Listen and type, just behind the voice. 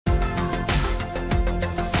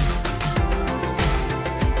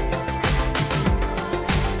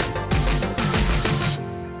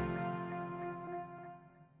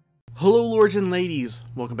Hello lords and ladies,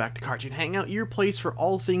 welcome back to Cartoon Hangout, your place for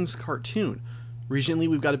all things cartoon. Recently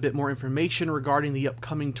we've got a bit more information regarding the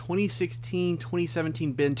upcoming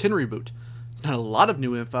 2016-2017 Ben 10 reboot. It's not a lot of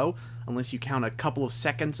new info, unless you count a couple of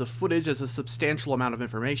seconds of footage as a substantial amount of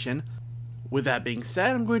information. With that being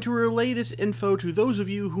said, I'm going to relay this info to those of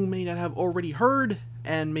you who may not have already heard,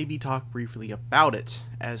 and maybe talk briefly about it,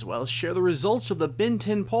 as well as share the results of the Ben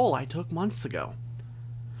 10 poll I took months ago.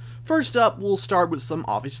 First up, we'll start with some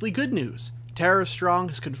obviously good news. Tara Strong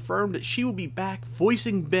has confirmed that she will be back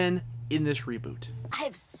voicing Ben in this reboot. I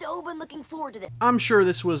have so been looking forward to this. I'm sure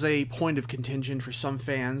this was a point of contention for some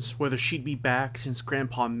fans, whether she'd be back since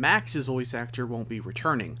Grandpa Max's voice actor won't be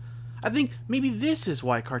returning. I think maybe this is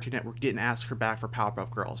why Cartoon Network didn't ask her back for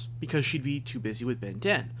Powerpuff Girls, because she'd be too busy with Ben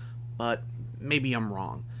 10. But maybe I'm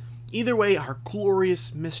wrong. Either way, our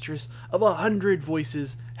glorious mistress of 100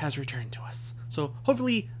 voices has returned to us. So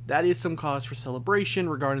hopefully that is some cause for celebration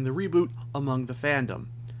regarding the reboot among the fandom.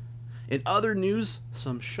 In other news,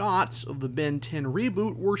 some shots of the Ben 10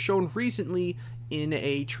 reboot were shown recently in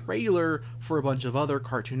a trailer for a bunch of other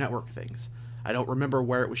Cartoon Network things. I don't remember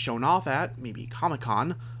where it was shown off at, maybe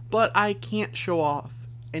Comic-Con, but I can't show off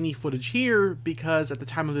any footage here because at the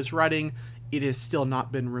time of this writing, it has still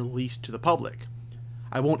not been released to the public.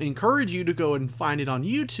 I won't encourage you to go and find it on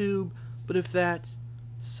YouTube, but if that's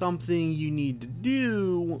something you need to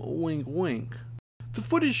do, wink wink. The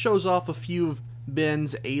footage shows off a few of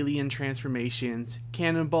Ben's alien transformations,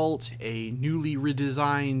 Cannonbolt, a newly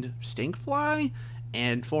redesigned Stinkfly,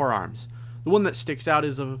 and forearms. The one that sticks out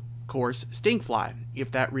is, of course, Stinkfly,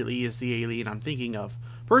 if that really is the alien I'm thinking of.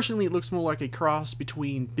 Personally, it looks more like a cross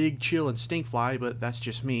between Big Chill and Stinkfly, but that's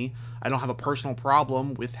just me. I don't have a personal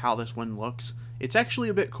problem with how this one looks. It's actually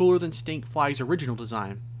a bit cooler than Stinkfly's original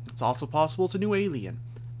design. It's also possible it's a new alien.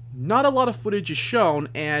 Not a lot of footage is shown,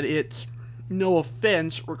 and it's, no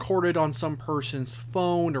offense, recorded on some person's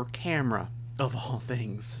phone or camera, of all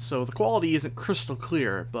things. So the quality isn't crystal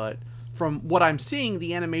clear, but from what I'm seeing,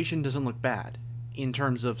 the animation doesn't look bad, in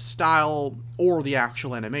terms of style or the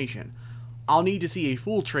actual animation. I'll need to see a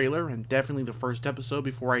full trailer, and definitely the first episode,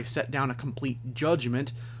 before I set down a complete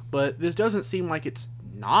judgment, but this doesn't seem like it's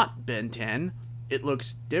not Ben 10. It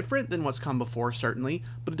looks different than what's come before, certainly,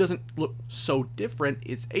 but it doesn't look so different,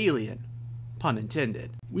 it's alien. Pun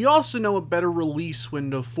intended. We also know a better release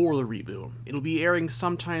window for the reboot. It'll be airing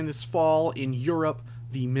sometime this fall in Europe,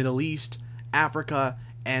 the Middle East, Africa,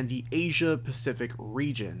 and the Asia-Pacific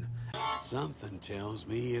region. Something tells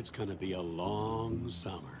me it's gonna be a long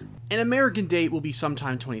summer. An American date will be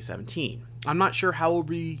sometime 2017. I'm not sure how we'll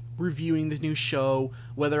be reviewing the new show,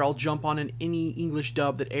 whether I'll jump on any English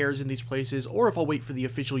dub that airs in these places, or if I'll wait for the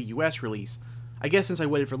official US release. I guess since I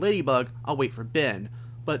waited for Ladybug, I'll wait for Ben,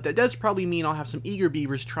 but that does probably mean I'll have some eager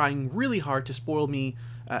beavers trying really hard to spoil me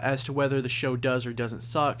as to whether the show does or doesn't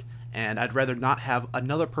suck, and I'd rather not have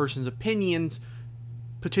another person's opinions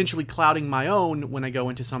potentially clouding my own when I go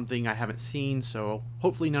into something I haven't seen, so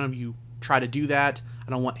hopefully none of you try to do that.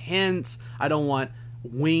 I don't want hints, I don't want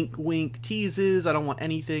wink wink teases, I don't want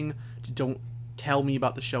anything. Don't tell me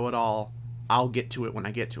about the show at all. I'll get to it when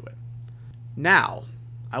I get to it. Now,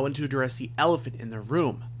 I want to address the elephant in the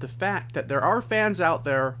room, the fact that there are fans out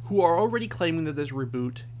there who are already claiming that this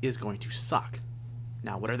reboot is going to suck.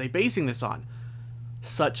 Now, what are they basing this on?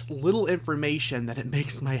 Such little information that it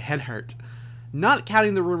makes my head hurt. Not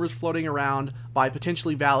counting the rumors floating around by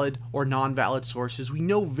potentially valid or non-valid sources, we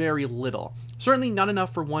know very little. Certainly not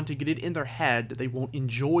enough for one to get it in their head that they won't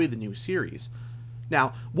enjoy the new series.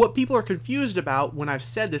 Now, what people are confused about when I've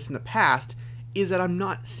said this in the past is that I'm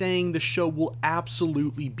not saying the show will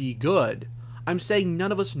absolutely be good. I'm saying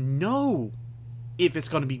none of us know if it's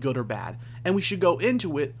going to be good or bad, and we should go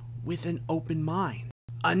into it with an open mind.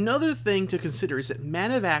 Another thing to consider is that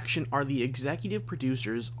Man of Action are the executive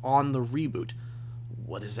producers on the reboot.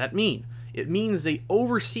 What does that mean? It means they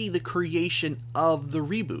oversee the creation of the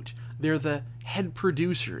reboot. They're the head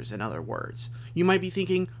producers, in other words. You might be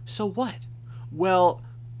thinking, so what? Well,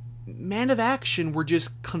 Man of Action were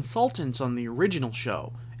just consultants on the original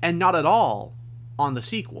show, and not at all on the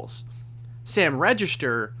sequels. Sam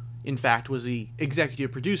Register, in fact, was the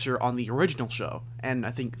executive producer on the original show, and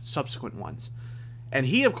I think subsequent ones. And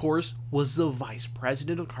he, of course, was the vice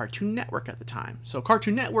president of Cartoon Network at the time. So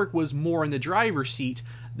Cartoon Network was more in the driver's seat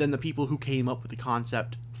than the people who came up with the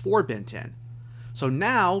concept for Ben 10. So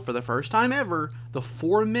now, for the first time ever, the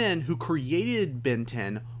 4 men who created Ben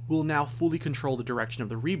 10 will now fully control the direction of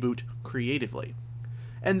the reboot creatively.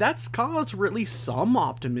 And that's cause for at least some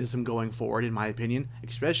optimism going forward, in my opinion,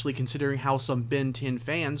 especially considering how some Ben 10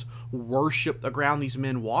 fans worship the ground these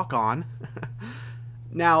men walk on.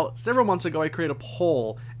 Now, several months ago I created a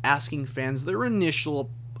poll asking fans their initial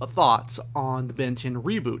thoughts on the Ben 10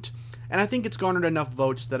 reboot, and I think it's garnered enough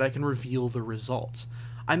votes that I can reveal the results.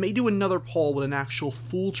 I may do another poll when an actual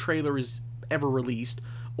full trailer is ever released,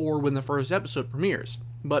 or when the first episode premieres,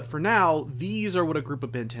 but for now, these are what a group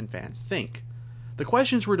of Ben 10 fans think. The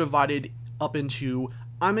questions were divided up into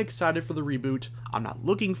I'm excited for the reboot, I'm not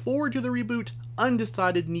looking forward to the reboot,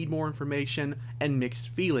 undecided, need more information, and mixed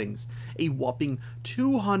feelings. A whopping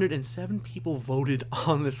 207 people voted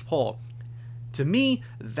on this poll. To me,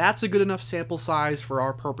 that's a good enough sample size for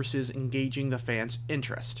our purposes engaging the fans'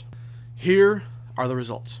 interest. Here are the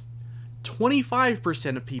results.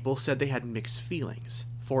 25% of people said they had mixed feelings.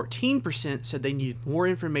 14% said they needed more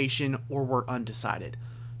information or were undecided.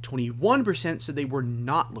 21% said they were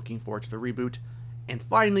not looking forward to the reboot. And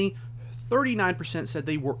finally, 39% said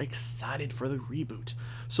they were excited for the reboot.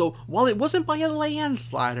 So while it wasn't by a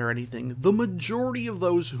landslide or anything, the majority of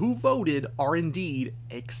those who voted are indeed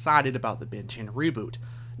excited about the Ben 10 reboot.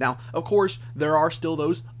 Now, of course, there are still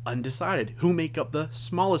those undecided who make up the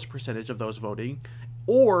smallest percentage of those voting,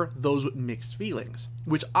 or those with mixed feelings,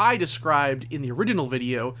 which I described in the original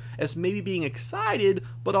video as maybe being excited,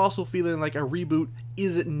 but also feeling like a reboot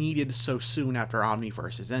isn't needed so soon after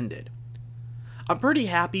Omniverse has ended. I'm pretty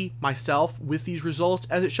happy myself with these results,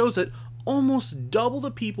 as it shows that almost double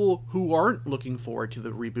the people who aren't looking forward to the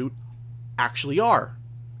reboot actually are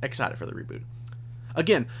excited for the reboot.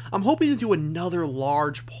 Again, I'm hoping to do another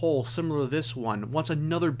large poll similar to this one once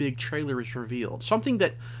another big trailer is revealed. Something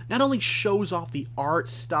that not only shows off the art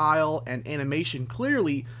style and animation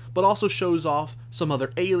clearly, but also shows off some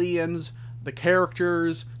other aliens, the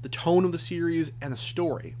characters, the tone of the series, and the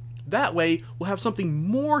story. That way, we'll have something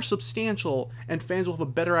more substantial and fans will have a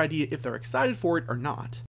better idea if they're excited for it or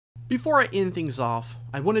not. Before I end things off,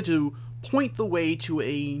 I wanted to point the way to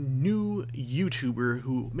a new YouTuber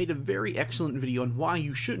who made a very excellent video on why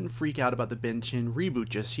you shouldn't freak out about the Ben 10 reboot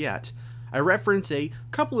just yet. I reference a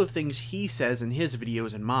couple of things he says in his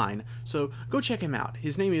videos and mine, so go check him out.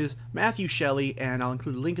 His name is Matthew Shelley, and I'll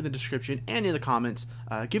include a link in the description and in the comments.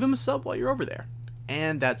 Give him a sub while you're over there.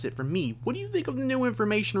 And that's it from me. What do you think of the new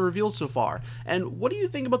information revealed so far? And what do you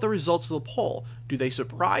think about the results of the poll? Do they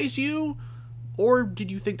surprise you? Or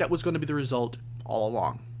did you think that was going to be the result all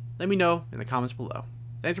along? Let me know in the comments below.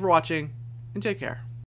 Thanks for watching, and take care.